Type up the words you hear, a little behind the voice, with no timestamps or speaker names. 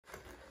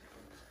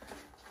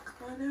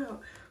Come on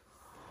out.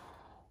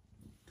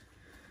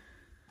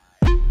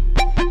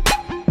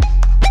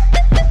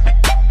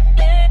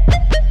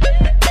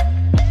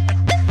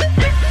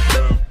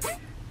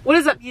 What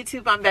is up,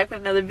 YouTube? I'm back with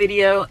another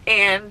video,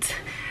 and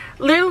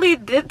literally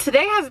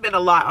today has been a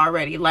lot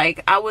already.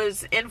 Like, I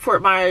was in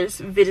Fort Myers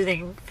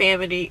visiting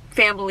family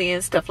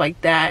and stuff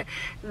like that.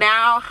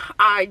 Now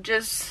I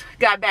just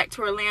got back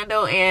to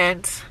Orlando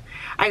and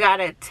I got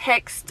a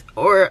text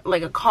or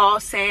like a call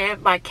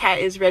saying my cat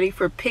is ready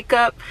for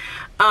pickup.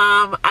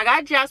 I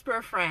got Jasper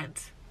a friend,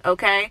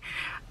 okay?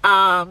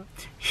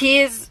 He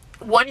is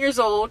 1 year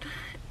old.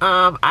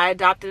 I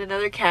adopted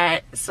another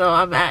cat, so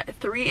I'm at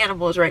 3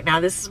 animals right now.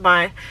 This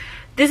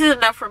is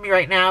enough for me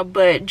right now,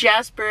 but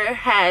Jasper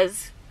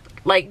has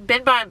like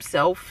been by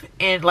himself,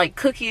 and like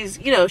Cookie's,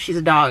 you know, she's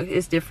a dog,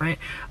 it's different.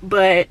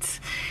 But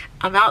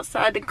I'm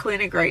outside the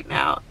clinic right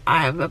now.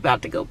 I'm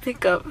about to go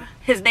pick up,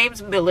 his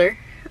name's Miller.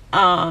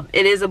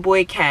 It is a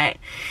boy cat,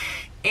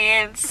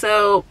 and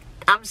so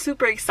I'm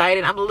super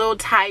excited. I'm a little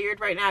tired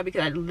right now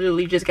because I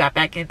literally just got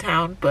back in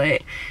town,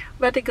 but I'm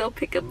about to go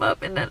pick him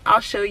up, and then I'll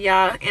show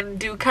y'all and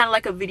do kind of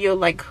like a video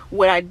like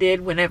what I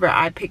did whenever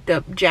I picked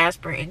up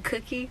Jasper and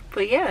Cookie.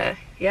 But yeah,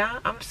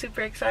 I'm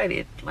super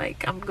excited.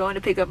 Like, I'm going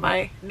to pick up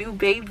my new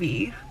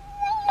baby.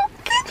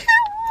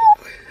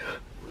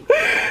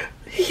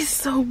 He's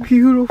so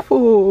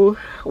beautiful.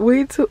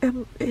 Wait till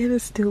it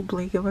is still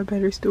blinking. My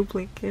battery's still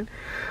blinking,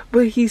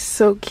 but he's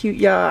so cute,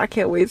 y'all. I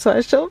can't wait till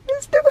I show him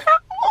his new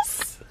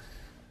house.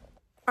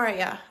 All right,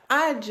 yeah,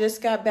 I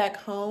just got back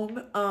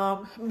home.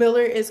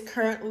 Miller is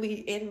currently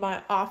in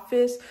my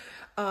office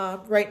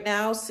right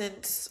now,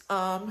 since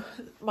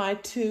my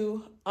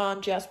two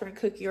Jasper and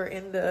Cookie are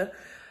in the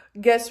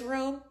guest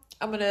room.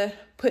 I'm gonna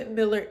put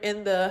Miller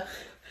in the,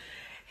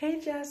 hey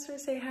Jasper,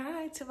 say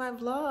hi to my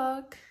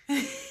vlog.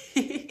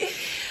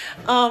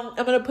 I'm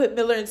gonna put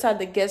Miller inside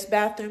the guest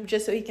bathroom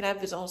just so he can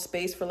have his own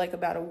space for like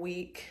about a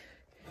week.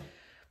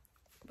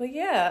 But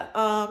yeah,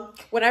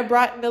 when I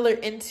brought Miller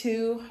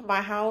into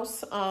my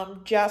house,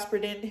 Jasper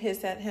didn't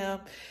hiss at him,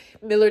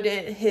 Miller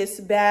didn't hiss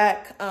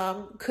back,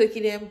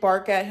 Cookie didn't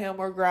bark at him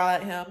or growl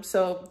at him.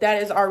 So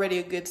that is already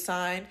a good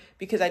sign,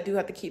 because I do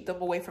have to keep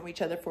them away from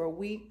each other for a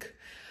week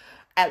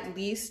at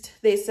least,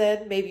 they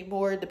said, maybe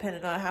more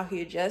depending on how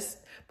he adjusts.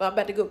 But I'm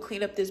about to go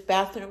clean up this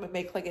bathroom and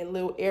make like a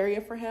little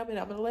area for him, and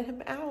I'm gonna let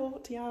him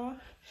out, y'all.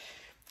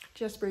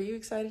 Jasper, are you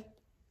excited?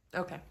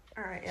 Okay.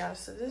 All right, yeah,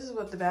 so this is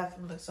what the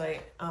bathroom looks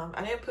like.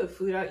 I didn't put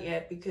food out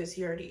yet because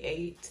he already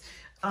ate.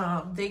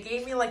 They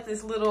gave me like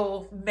this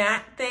little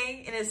mat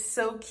thing, and it's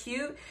so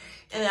cute.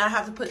 And I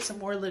have to put some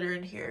more litter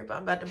in here, but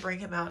I'm about to bring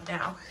him out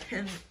now.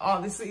 And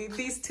obviously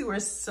these two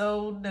are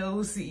so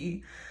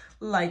nosy,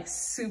 like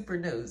super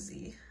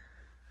nosy.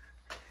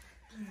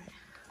 All right,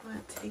 I'm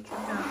gonna take him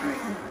out right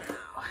now.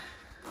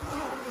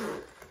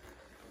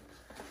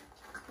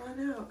 Come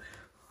on out.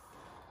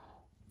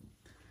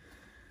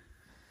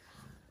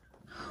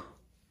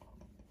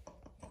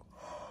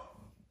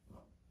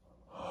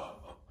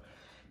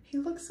 He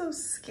looks so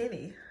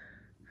skinny.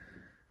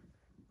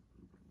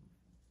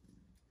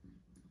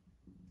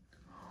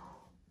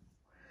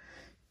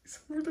 He's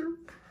a little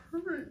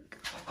prick.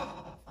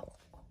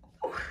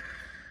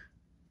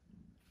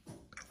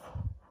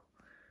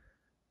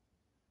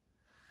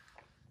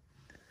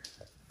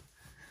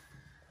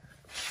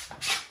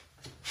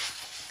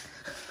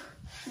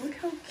 Look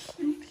how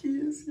cute he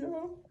is,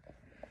 y'all.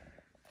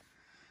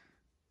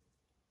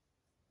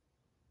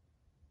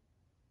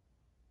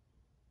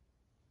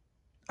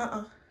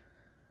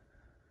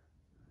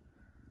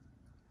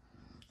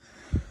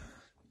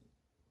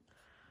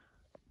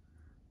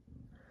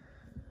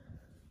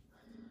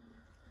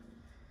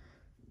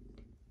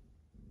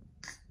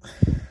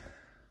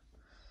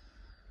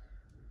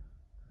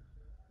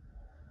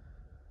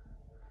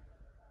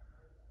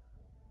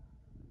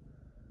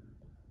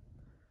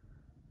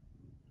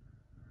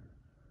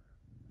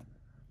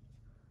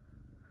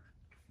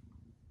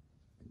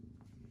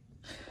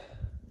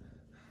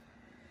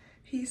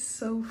 He's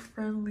so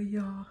friendly,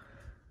 y'all.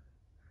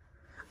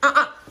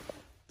 I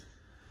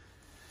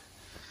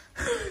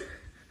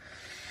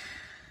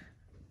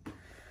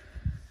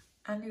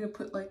need to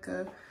put like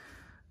a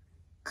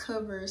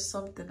cover or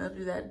something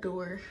under that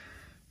door.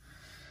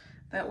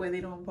 That way they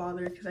don't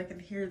bother, because I can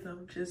hear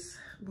them just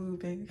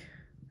moving.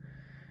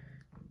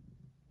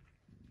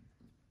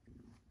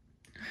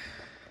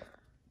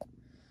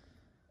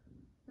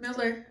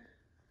 Miller.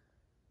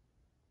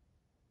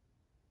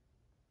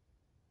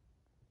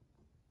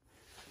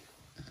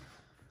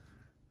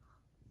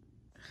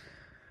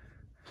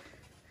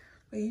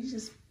 Wait, he's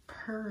just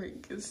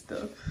purring and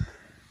stuff.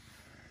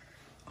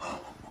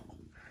 Oh,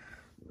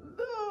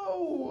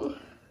 no.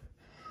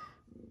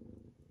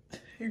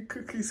 Your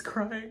Cookie's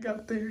crying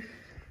out there.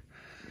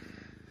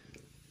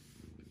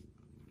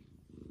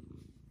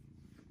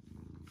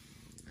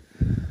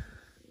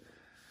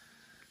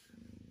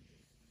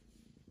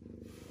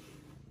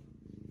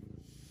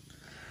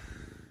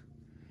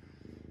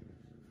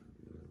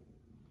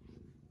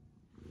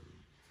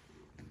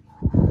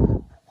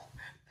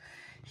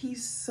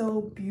 He's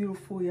so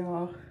beautiful,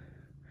 y'all.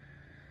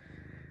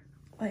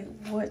 Like,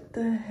 what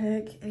the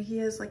heck? And he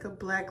has like a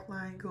black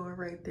line going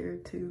right there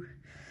too.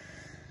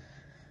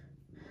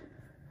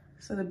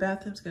 So the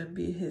bathroom's gonna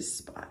be his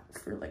spot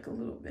for like a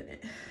little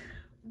minute.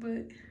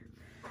 But,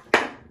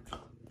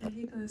 and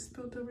he done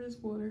spilled over his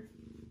water.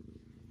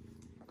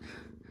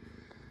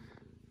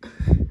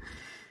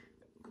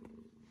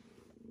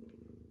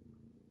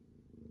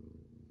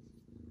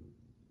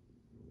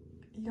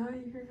 Y'all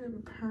hear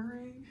him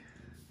purring?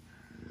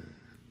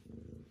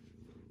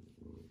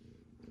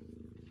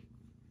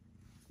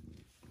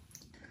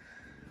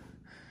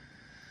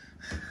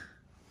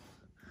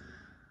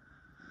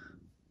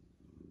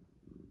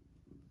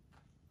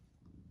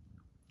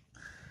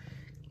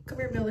 Come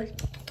here, Miller.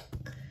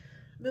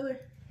 Miller.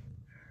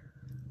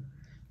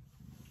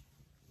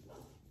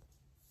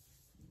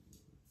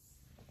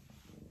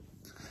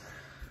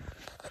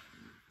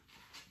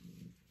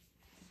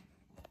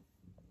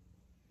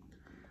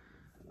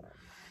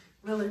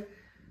 Miller.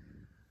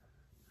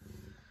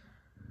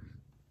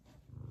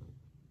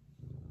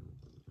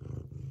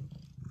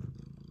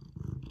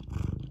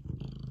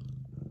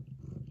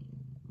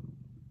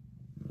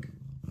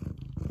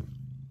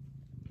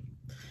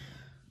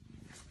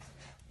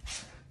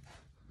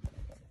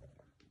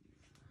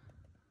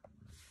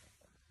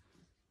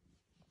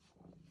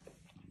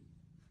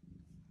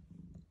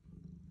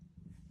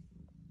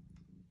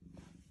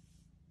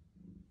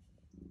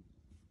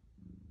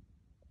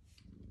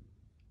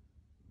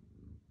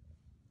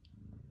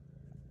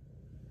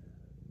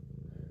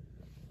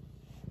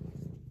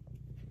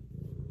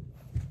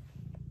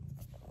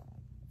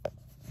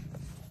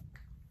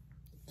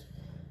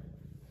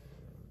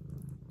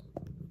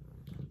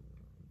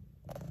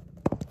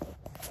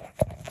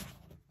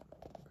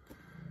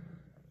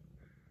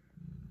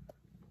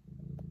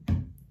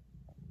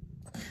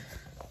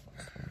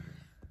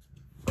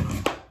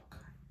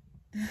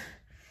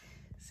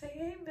 Say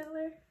hey,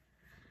 Miller.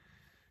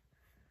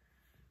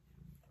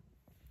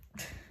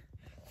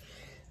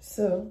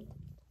 So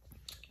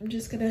I'm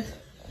just gonna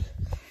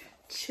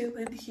chill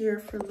in here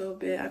for a little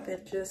bit. I've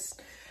been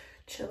just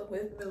chilling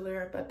with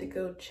Miller. I'm about to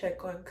go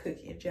check on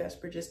Cookie and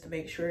Jasper just to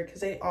make sure, because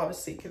they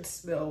obviously can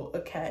smell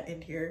a cat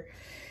in here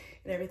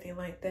and everything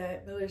like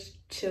that. Miller's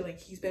chilling.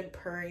 He's been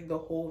purring the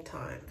whole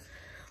time,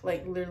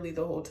 like literally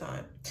the whole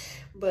time.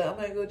 But I'm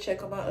gonna go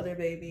check on my other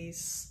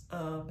babies.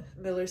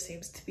 Miller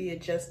seems to be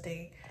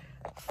adjusting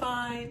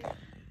fine.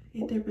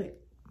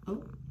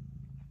 Oh,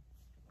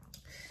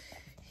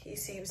 he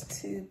seems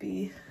to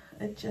be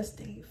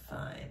adjusting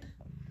fine.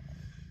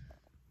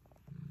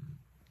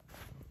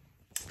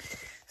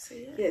 So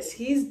yeah. Yes,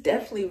 he's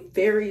definitely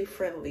very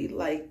friendly,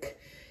 like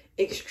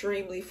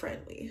extremely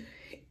friendly.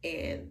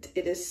 And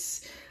it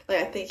is like,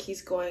 I think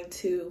he's going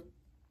to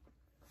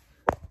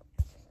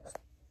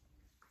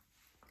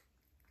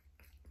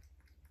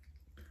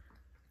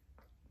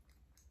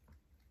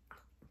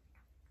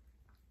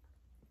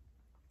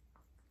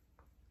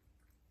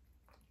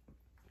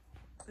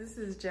This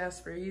is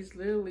Jasper. He's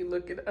literally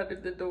looking under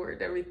the door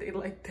and everything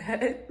like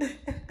that.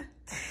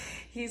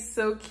 He's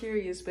so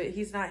curious, but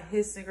he's not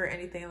hissing or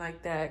anything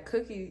like that.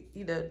 Cookie,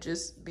 you know,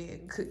 just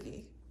being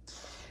Cookie.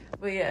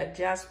 But yeah,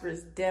 Jasper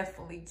is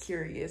definitely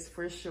curious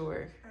for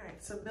sure. All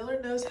right, so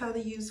Miller knows how to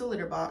use the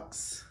litter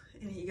box,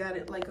 and he got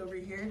it like over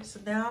here. So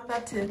now I'm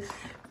about to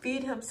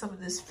feed him some of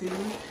this food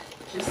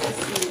just to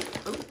see.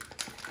 Oh,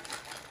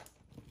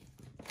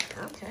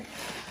 okay.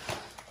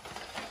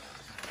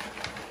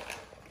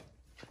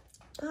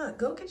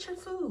 Go get your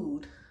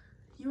food.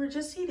 You were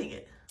just eating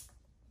it.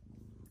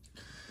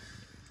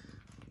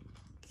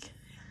 Okay.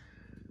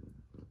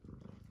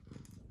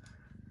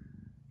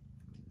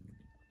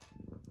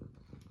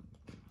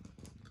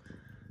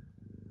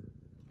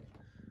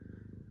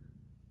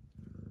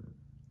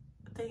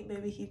 I think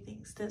maybe he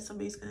thinks that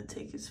somebody's gonna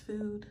take his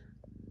food.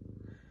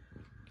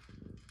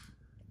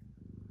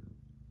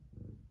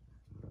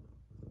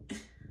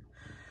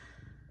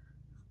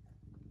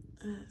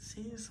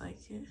 Seems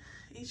like it.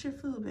 Eat your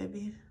food,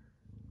 baby.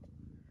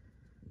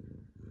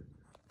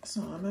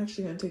 So I'm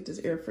actually gonna take this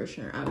air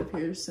freshener out of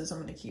here since I'm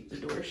gonna keep the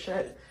door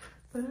shut.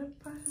 But I'm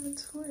buying him a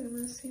toy. I'm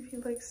gonna see if he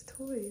likes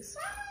toys.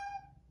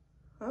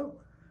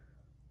 Oh,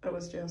 that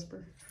was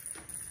Jasper.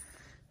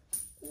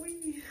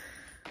 Wee.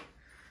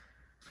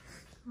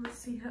 Let's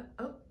see how.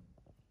 Oh,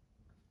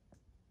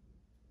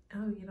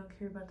 you don't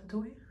care about the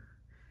toy?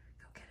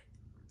 Go get it.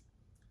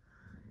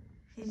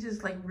 He's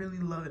just like really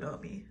loving on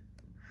me.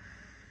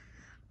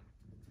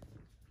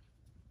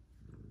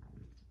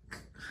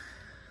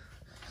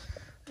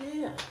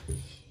 Yeah.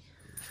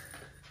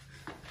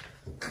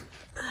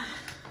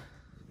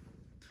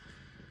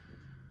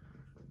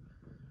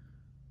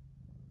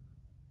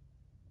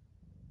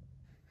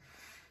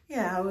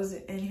 Yeah, I was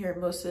in here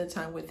most of the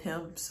time with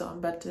him, so I'm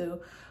about to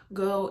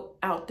go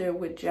out there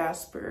with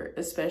Jasper,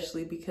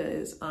 especially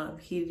because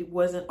he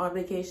wasn't on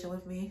vacation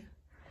with me.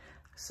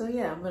 So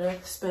yeah, I'm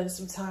gonna spend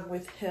some time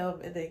with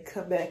him and then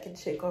come back and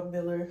check on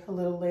Miller a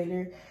little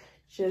later.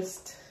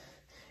 Just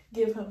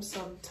give him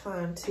some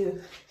time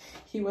to,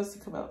 he wants to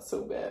come out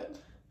so bad.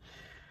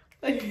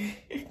 He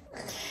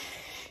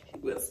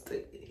wants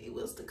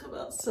to come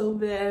out so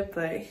bad,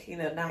 but you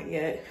know, not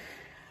yet.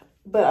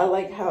 But I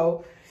like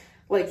how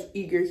like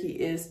eager he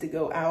is to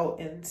go out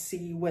and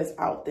see what's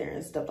out there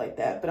and stuff like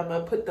that. But I'm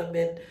gonna put them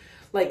in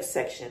like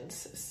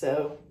sections,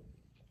 so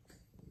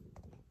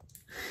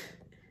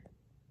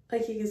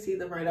like you can see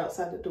them right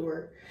outside the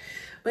door.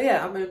 But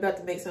yeah, I'm about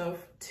to make some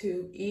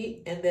to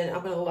eat, and then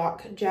I'm gonna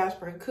lock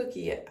Jasper and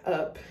Cookie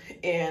up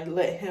and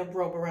let him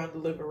roam around the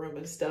living room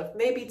and stuff.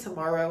 Maybe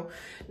tomorrow,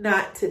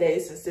 not today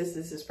since this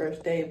is his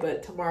first day,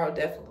 but tomorrow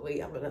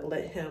definitely I'm gonna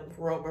let him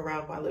roam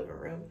around my living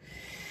room.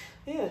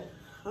 Yeah,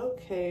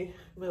 okay,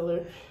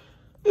 Miller.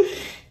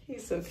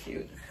 He's so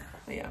cute.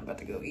 But yeah, I'm about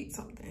to go eat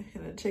something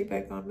and then check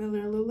back on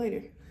Miller a little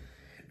later.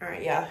 All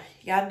right,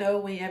 y'all know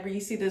whenever you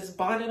see this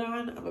bonnet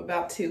on, I'm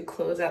about to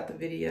close out the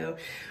video.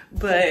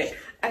 But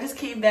I just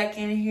came back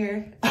in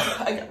here.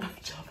 I got my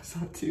pajamas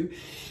on too.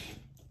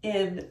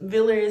 And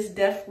Miller is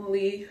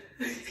definitely,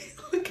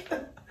 look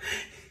at,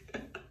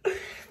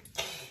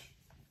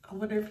 I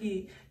wonder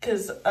if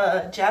cause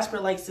Jasper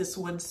likes this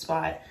one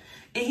spot.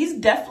 And he's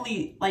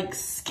definitely like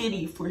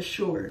skinny for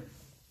sure.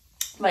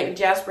 Like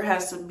Jasper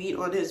has some meat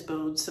on his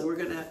bones, so we're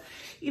gonna,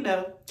 you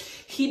know,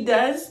 he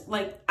does,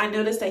 like, I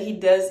noticed that he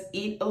does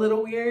eat a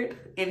little weird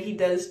and he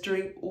does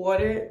drink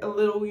water a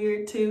little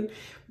weird too,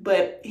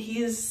 but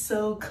he is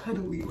so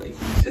cuddly, like,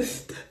 he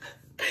just,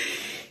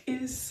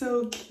 it is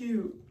so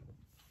cute.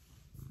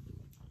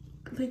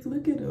 Like,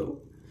 look at him.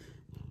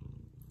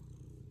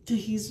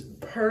 He's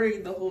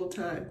purring the whole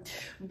time.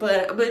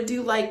 But I'm gonna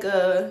do like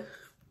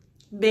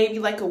maybe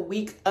like a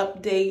week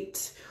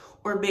update,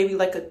 or maybe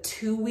like a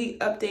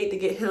 2-week update to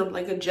get him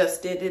like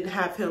adjusted and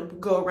have him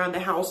go around the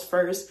house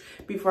first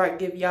before I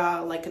give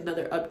y'all like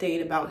another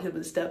update about him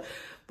and stuff.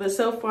 But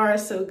so far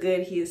so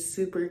good. He is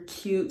super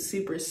cute,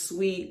 super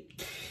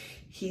sweet.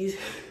 He's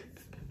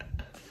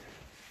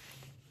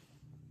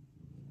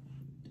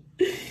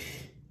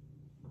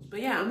but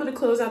yeah, I'm gonna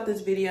close out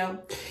this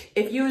video.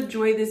 If you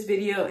enjoyed this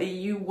video and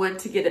you want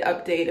to get an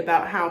update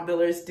about how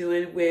Miller's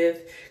doing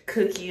with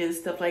Cookie and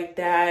stuff like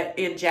that,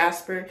 and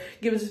Jasper,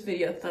 give this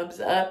video a thumbs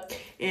up,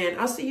 and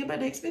I'll see you in my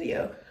next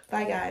video.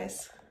 Bye,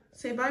 guys.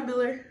 Say bye,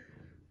 Miller.